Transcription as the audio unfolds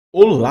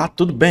Olá,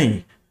 tudo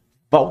bem?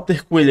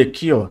 Walter Coelho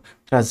aqui,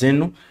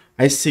 trazendo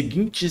as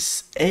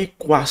seguintes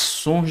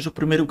equações do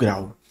primeiro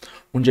grau.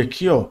 Onde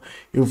aqui, eu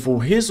vou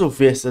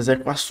resolver essas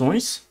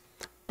equações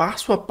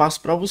passo a passo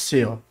para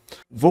você,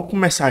 Vou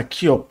começar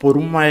aqui, por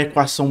uma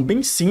equação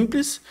bem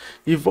simples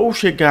e vou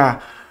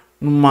chegar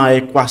numa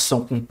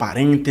equação com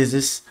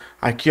parênteses.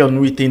 Aqui,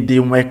 no item D,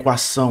 uma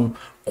equação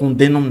com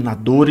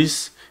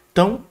denominadores.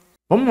 Então,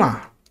 vamos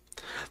lá.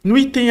 No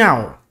item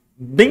A,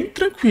 bem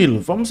tranquilo,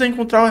 vamos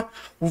encontrar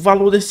o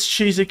valor desse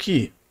x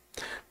aqui.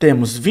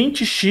 Temos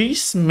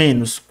 20x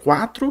menos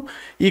 4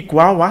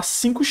 igual a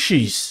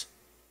 5x.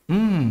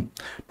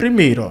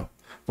 Primeiro,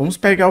 vamos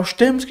pegar os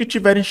termos que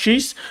tiverem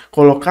x,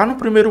 colocar no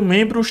primeiro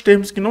membro, os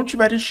termos que não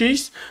tiverem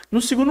x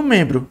no segundo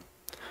membro.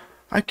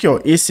 Aqui,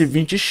 esse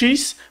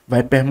 20x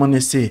vai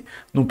permanecer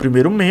no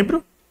primeiro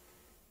membro.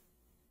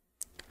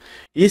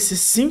 Esse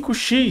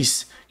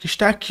 5x que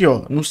está aqui,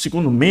 no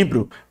segundo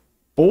membro,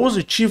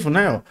 positivo,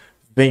 né?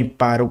 Vem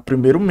para o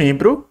primeiro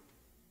membro.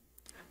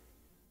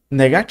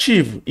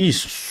 Negativo.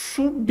 Isso,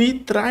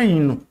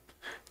 subtraindo.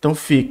 Então,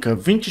 fica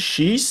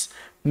 20x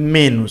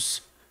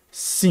menos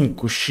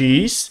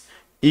 5x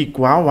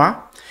igual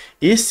a...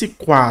 Esse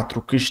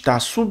 4 que está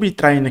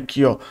subtraindo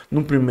aqui,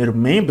 no primeiro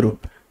membro,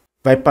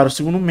 vai para o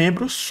segundo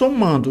membro,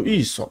 somando.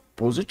 Isso,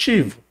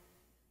 positivo.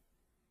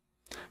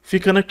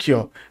 Ficando aqui,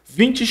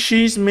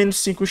 20x menos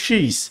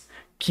 5x,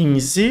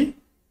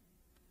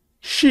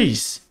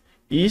 15x.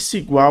 Isso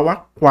igual a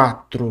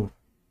 4.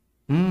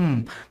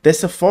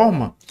 Dessa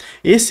forma,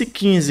 esse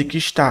 15 que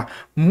está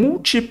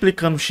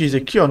multiplicando x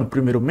aqui, no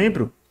primeiro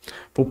membro,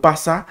 vou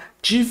passar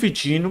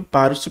dividindo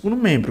para o segundo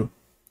membro.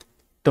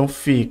 Então,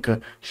 fica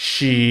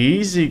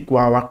x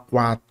igual a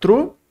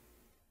 4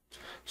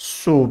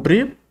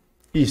 sobre,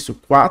 isso,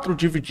 4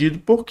 dividido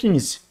por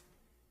 15.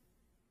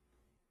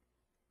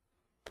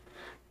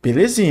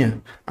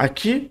 Belezinha.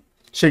 Aqui,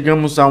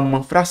 chegamos a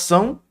uma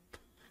fração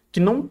que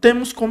não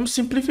temos como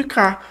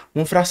simplificar.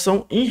 Uma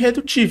fração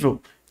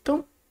irredutível.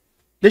 Então,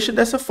 deixa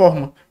dessa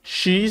forma.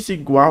 X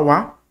igual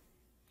a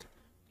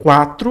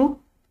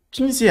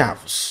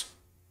 4/15.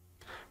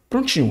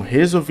 Prontinho.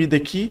 Resolvida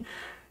aqui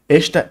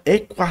esta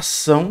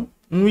equação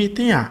no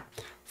item A.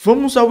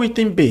 Vamos ao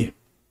item B.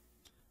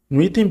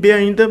 No item B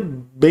ainda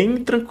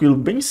bem tranquilo,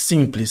 bem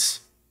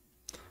simples.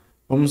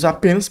 Vamos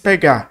apenas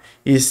pegar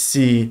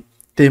esse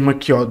termo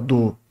aqui,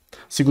 do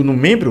segundo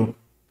membro,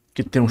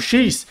 que tem um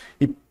x,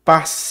 e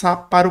passar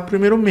para o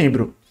primeiro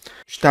membro.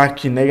 Está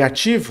aqui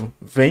negativo,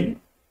 vem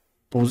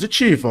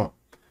positivo.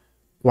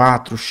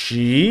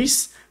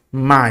 4x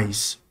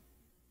mais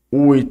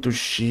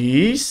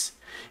 8x,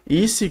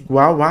 isso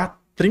igual a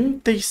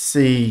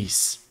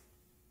 36.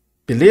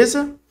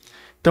 Beleza?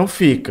 Então,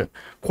 fica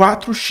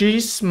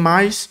 4x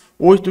mais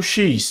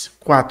 8x.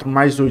 4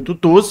 mais 8,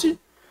 12.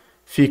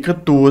 Fica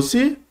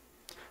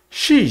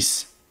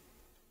 12x.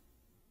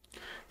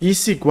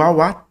 Isso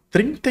igual a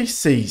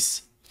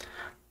 36.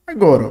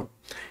 Agora,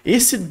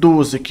 esse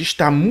 12 que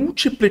está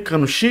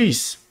multiplicando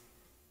x,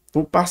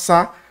 vou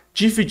passar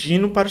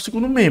dividindo para o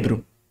segundo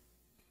membro.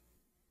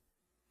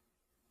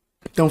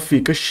 Então,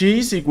 fica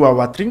x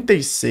igual a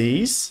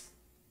 36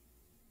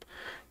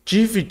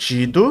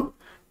 dividido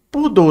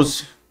por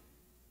 12.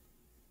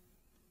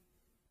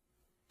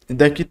 E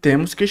daqui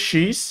temos que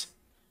x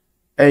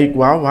é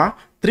igual a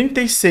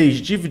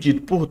 36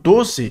 dividido por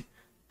 12,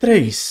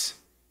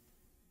 3.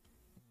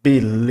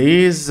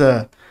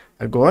 Beleza.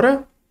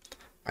 Agora,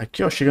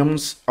 aqui,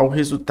 chegamos ao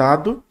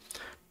resultado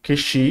que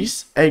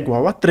x é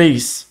igual a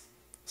 3.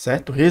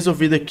 Certo?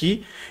 Resolvida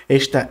aqui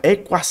esta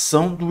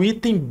equação do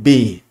item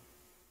B.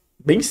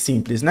 Bem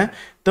simples, né?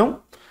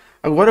 Então,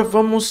 agora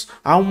vamos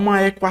a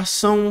uma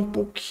equação um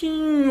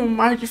pouquinho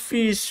mais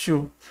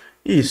difícil.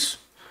 Isso.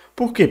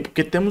 Por quê?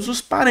 Porque temos os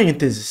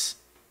parênteses.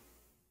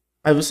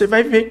 Aí você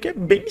vai ver que é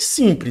bem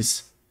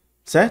simples,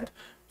 certo?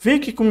 Vem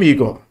aqui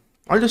comigo,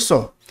 Olha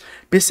só.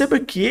 Perceba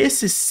que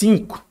esse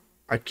 5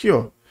 aqui,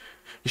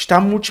 está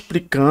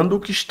multiplicando o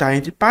que está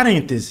entre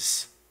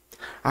parênteses.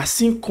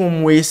 Assim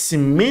como esse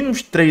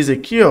menos 3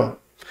 aqui,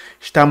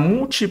 está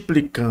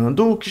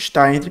multiplicando o que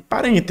está entre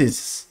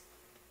parênteses.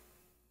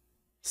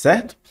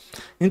 Certo?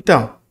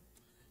 Então,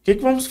 o que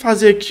vamos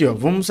fazer aqui?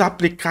 Vamos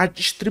aplicar a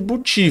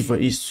distributiva,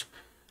 isso.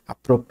 A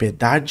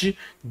propriedade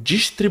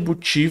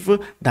distributiva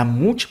da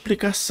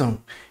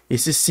multiplicação.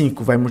 Esse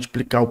 5 vai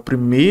multiplicar o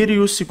primeiro e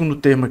o segundo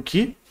termo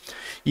aqui.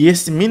 E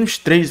esse menos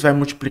 3 vai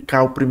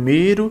multiplicar o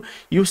primeiro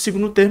e o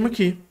segundo termo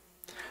aqui.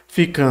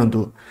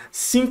 Ficando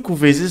 5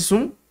 vezes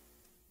 1,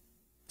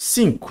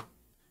 5.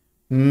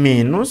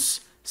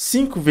 Menos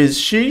 5 vezes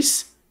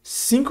x,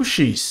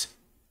 5x.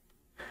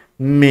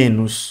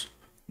 Menos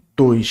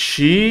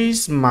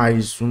 2x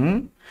mais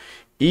 1.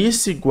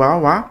 Isso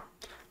igual a...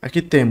 Aqui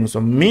temos,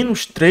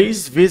 menos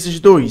 3 vezes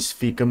 2.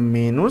 Fica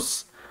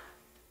menos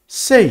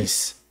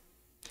 6.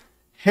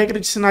 Regra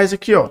de sinais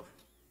aqui,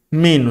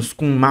 Menos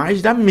com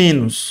mais dá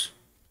menos.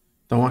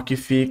 Então, aqui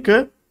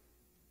fica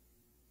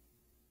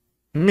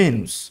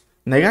menos.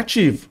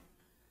 Negativo.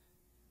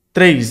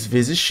 3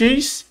 vezes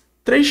x,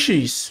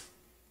 3x.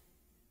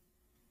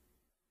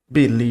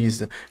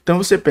 Beleza. Então,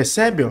 você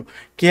percebe, ó,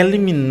 que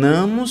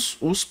eliminamos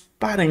os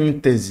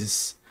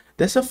parênteses.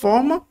 Dessa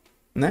forma,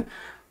 né,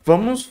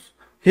 vamos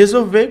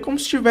resolver como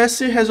se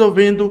estivesse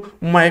resolvendo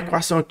uma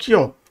equação aqui,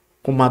 ó,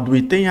 como a do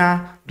item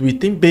A, do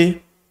item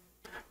B.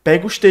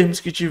 Pega os termos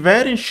que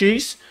tiverem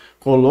x,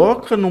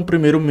 coloca no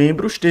primeiro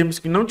membro, os termos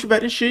que não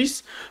tiverem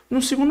x,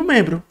 no segundo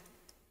membro.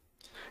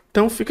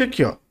 Então, fica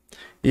aqui, ó.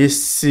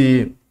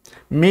 Esse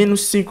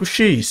menos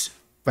 5x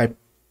vai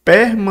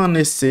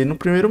permanecer no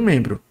primeiro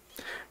membro.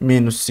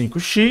 Menos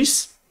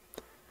 5x,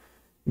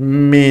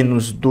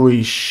 menos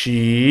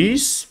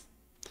 2x.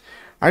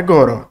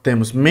 Agora, ó,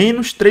 temos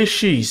menos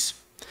 3x.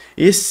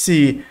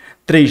 Esse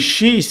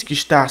 3x que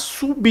está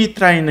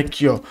subtraindo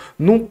aqui, ó,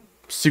 no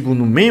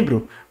segundo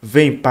membro,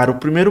 vem para o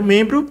primeiro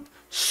membro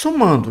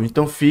somando.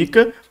 Então,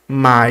 fica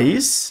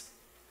mais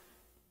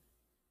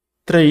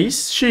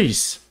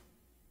 3x.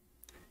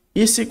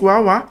 Isso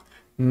igual a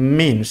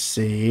menos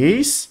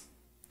 6.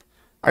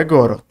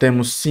 Agora, ó,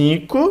 temos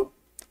 5,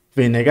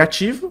 vem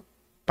negativo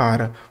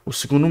para o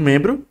segundo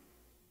membro,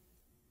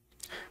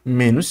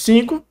 menos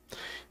 5.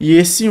 E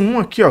esse 1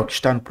 aqui, ó, que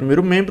está no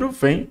primeiro membro,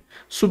 vem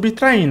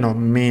subtraindo, ó,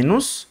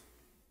 menos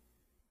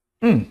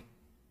 1.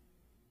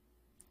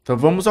 Então,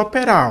 vamos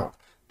operar. Ó.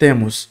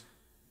 Temos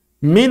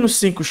menos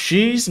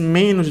 5x,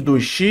 menos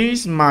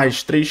 2x,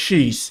 mais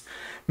 3x.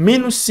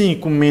 Menos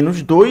 5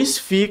 menos 2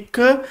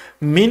 fica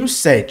menos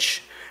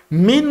 7.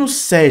 Menos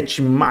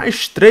 7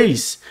 mais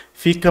 3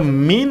 fica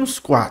menos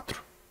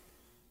 4.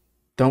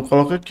 Então,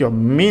 coloca aqui, ó,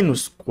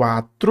 menos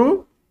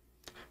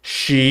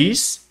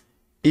 4x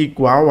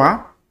igual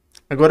a...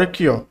 Agora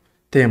aqui, ó,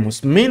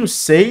 temos menos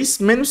 6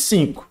 menos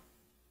 5.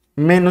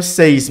 Menos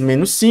 6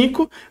 menos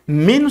 5,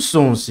 menos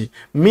 11.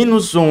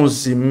 Menos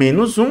 11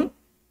 menos 1,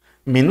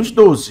 menos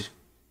 12.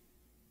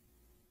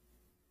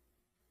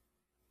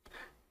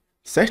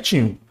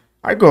 Certinho.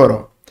 Agora,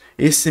 ó,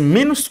 esse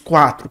menos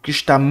 4 que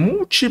está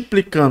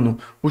multiplicando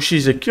o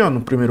x aqui, ó,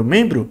 no primeiro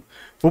membro,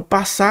 vou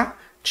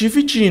passar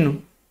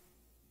dividindo.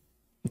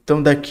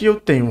 Então, daqui eu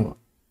tenho, ó,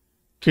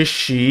 que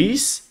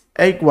x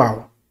é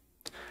igual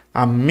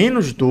a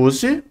menos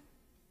 12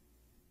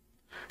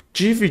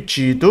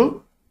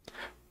 dividido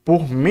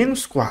por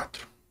menos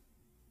 4.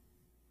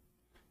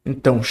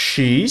 Então,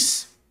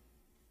 x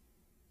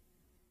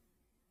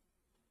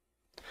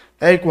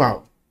é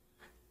igual.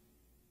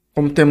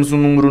 Como temos um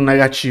número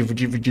negativo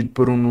dividido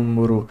por um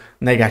número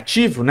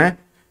negativo, né?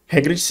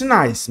 Regra de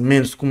sinais.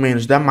 Menos com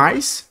menos dá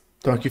mais.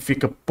 Então, aqui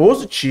fica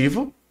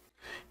positivo.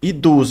 E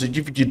 12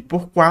 dividido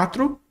por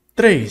 4,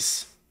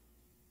 3.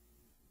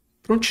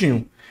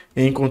 Prontinho.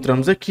 E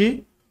encontramos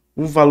aqui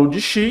o valor de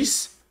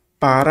x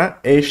para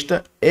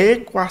esta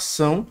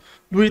equação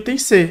do item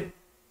C.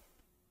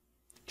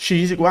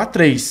 X igual a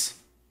 3.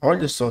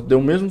 Olha só, deu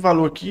o mesmo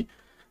valor aqui,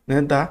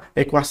 né, da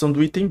equação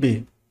do item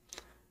B.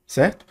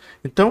 Certo?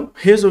 Então,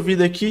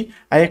 resolvida aqui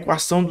a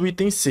equação do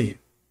item C.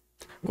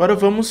 Agora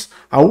vamos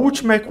à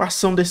última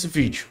equação desse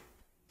vídeo.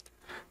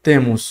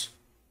 Temos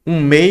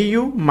 1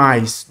 meio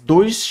mais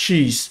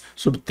 2x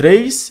sobre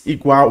 3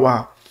 igual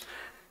a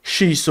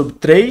x sobre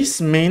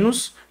 3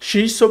 menos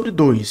x sobre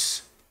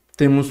 2.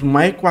 Temos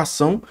uma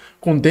equação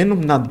com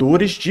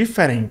denominadores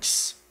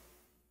diferentes.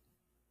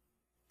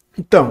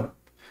 Então,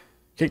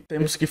 o que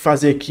temos que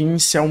fazer aqui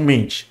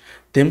inicialmente?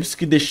 Temos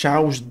que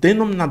deixar os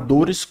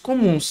denominadores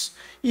comuns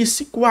e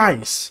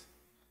iguais.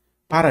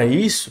 Para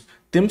isso,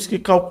 temos que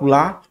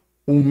calcular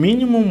o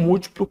mínimo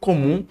múltiplo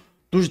comum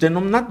dos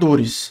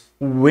denominadores,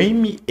 o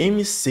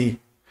MMC,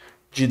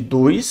 de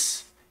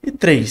 2 e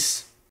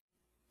 3.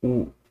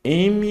 O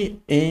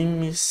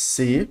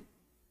MMC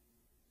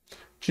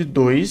de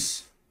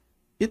 2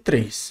 e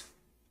 3.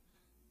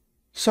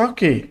 Só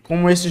que,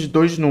 como esses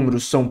dois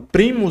números são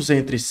primos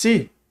entre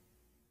si,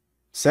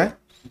 certo?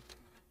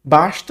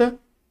 Basta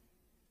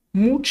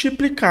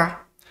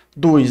multiplicar.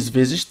 2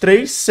 vezes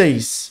 3,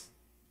 6.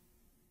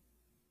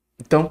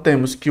 Então,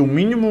 temos que o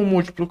mínimo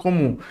múltiplo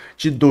comum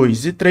de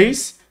 2 e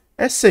 3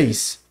 é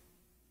 6.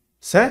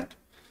 Certo?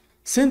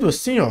 Sendo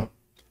assim, ó,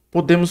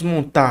 podemos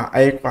montar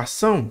a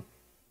equação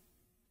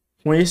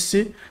com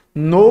esse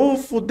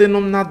novo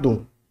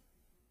denominador.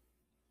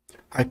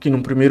 Aqui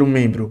no primeiro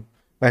membro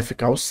vai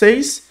ficar o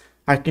 6.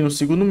 Aqui no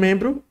segundo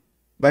membro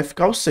vai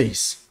ficar o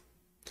 6.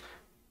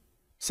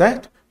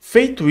 Certo?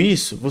 Feito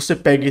isso, você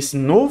pega esse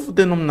novo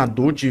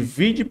denominador,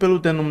 divide pelo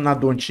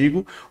denominador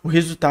antigo, o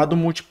resultado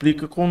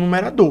multiplica com o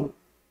numerador.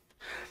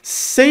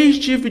 6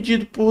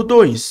 dividido por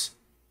 2,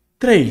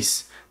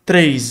 3.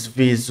 3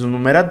 vezes o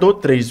numerador,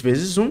 3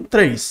 vezes 1,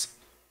 3.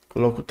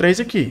 Coloco 3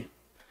 aqui.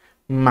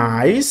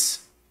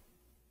 Mais...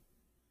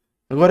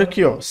 Agora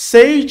aqui, ó,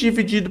 6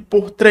 dividido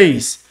por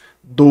 3,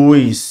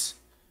 2.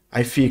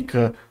 Aí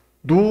fica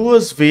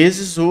 2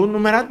 vezes o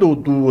numerador.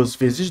 2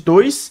 vezes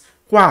 2,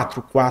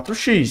 4.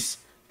 4x.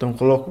 Então,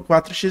 coloco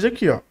 4x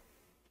aqui, ó.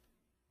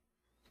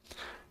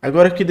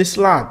 Agora, aqui desse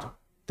lado,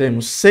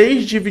 temos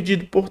 6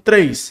 dividido por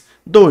 3,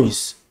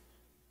 2.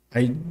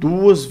 Aí,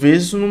 2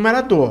 vezes o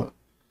numerador. Ó.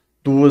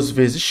 2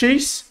 vezes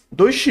x,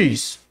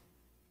 2x.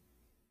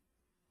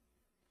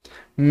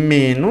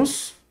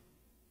 Menos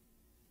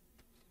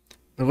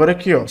Agora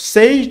aqui, ó,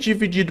 6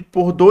 dividido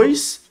por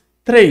 2,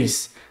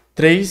 3.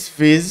 3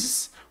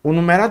 vezes o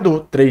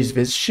numerador. 3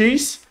 vezes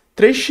x,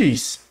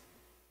 3x.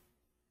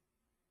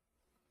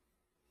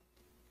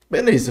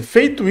 Beleza,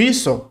 feito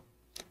isso, ó,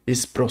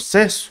 esse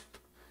processo,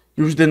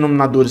 e os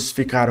denominadores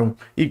ficaram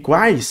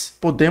iguais,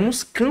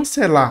 podemos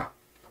cancelar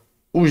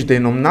os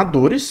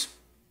denominadores.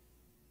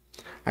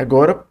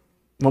 Agora,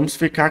 vamos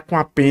ficar com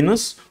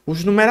apenas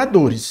os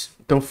numeradores.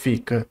 Então,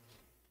 fica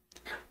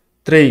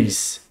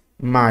 3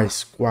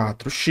 mais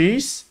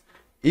 4x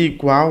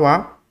igual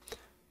a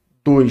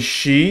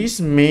 2x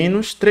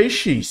menos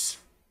 3x.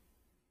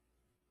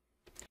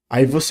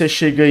 Aí você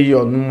chega aí,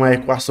 ó, numa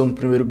equação do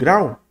primeiro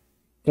grau,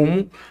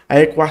 como a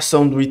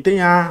equação do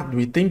item A,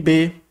 do item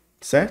B,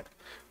 certo?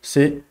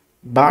 Você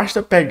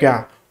basta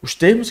pegar os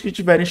termos que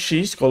tiverem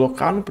x,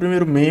 colocar no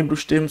primeiro membro,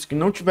 os termos que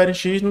não tiverem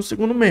x no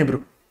segundo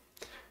membro.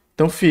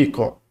 Então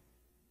fica, ó,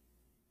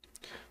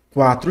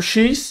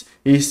 4x,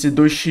 esse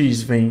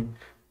 2x vem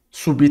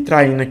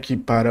subtraindo aqui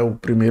para o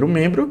primeiro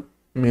membro,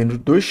 menos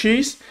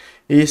 2x.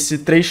 Esse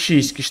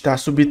 3x que está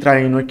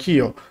subtraindo aqui,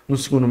 ó, no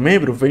segundo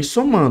membro, vem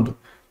somando,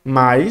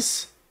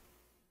 mais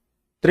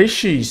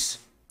 3x.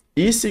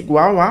 Isso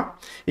igual a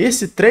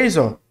esse 3,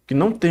 ó, que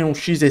não tem um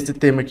x, esse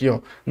termo aqui, ó,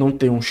 não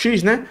tem um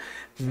x, né?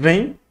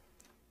 Vem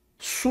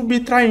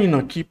subtraindo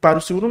aqui para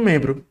o segundo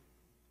membro.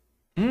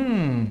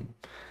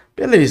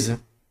 Beleza.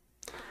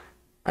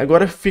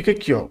 Agora fica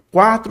aqui, ó,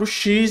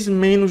 4x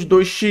menos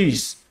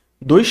 2x.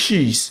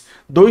 2x.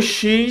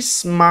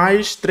 2x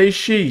mais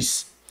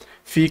 3x.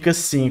 Fica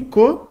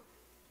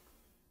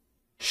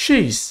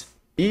 5x.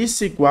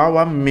 Isso igual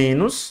a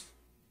menos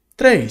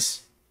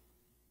 3.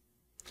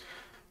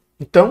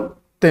 Então,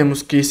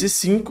 temos que esse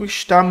 5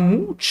 está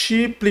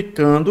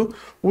multiplicando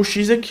o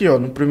x aqui, ó,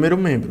 no primeiro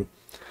membro.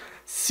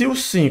 Se o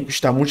 5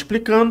 está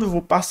multiplicando,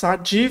 vou passar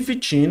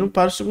dividindo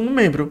para o segundo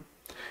membro.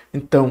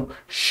 Então,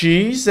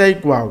 x é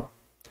igual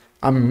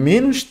a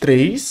menos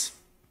 3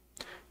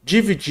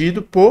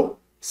 dividido por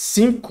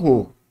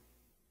 5.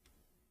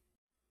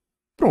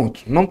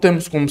 Pronto, não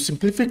temos como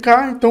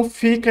simplificar, então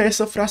fica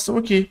essa fração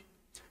aqui.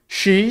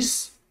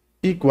 X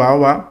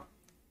igual a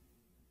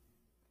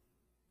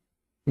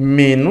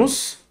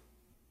menos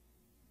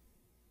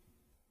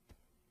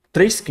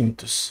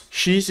 3/5.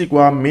 X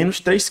igual a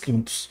menos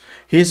 3/5.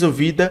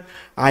 Resolvida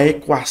a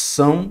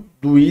equação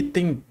do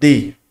item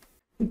D.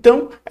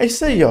 Então, é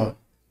isso aí, ó.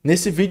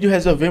 Nesse vídeo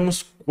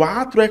resolvemos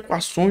 4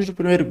 equações do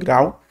primeiro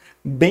grau,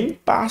 bem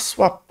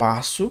passo a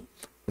passo,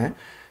 né?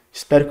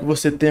 Espero que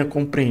você tenha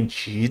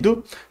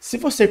compreendido. Se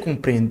você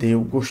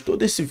compreendeu, gostou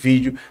desse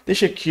vídeo,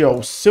 deixa aqui, ó,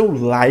 o seu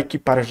like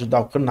para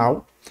ajudar o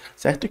canal,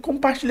 certo? E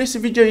compartilha esse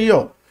vídeo aí,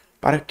 ó,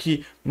 para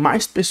que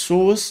mais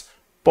pessoas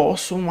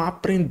possam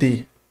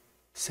aprender,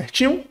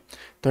 certinho?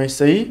 Então é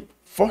isso aí.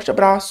 Forte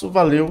abraço,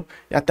 valeu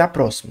e até a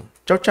próxima.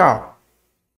 Tchau, tchau.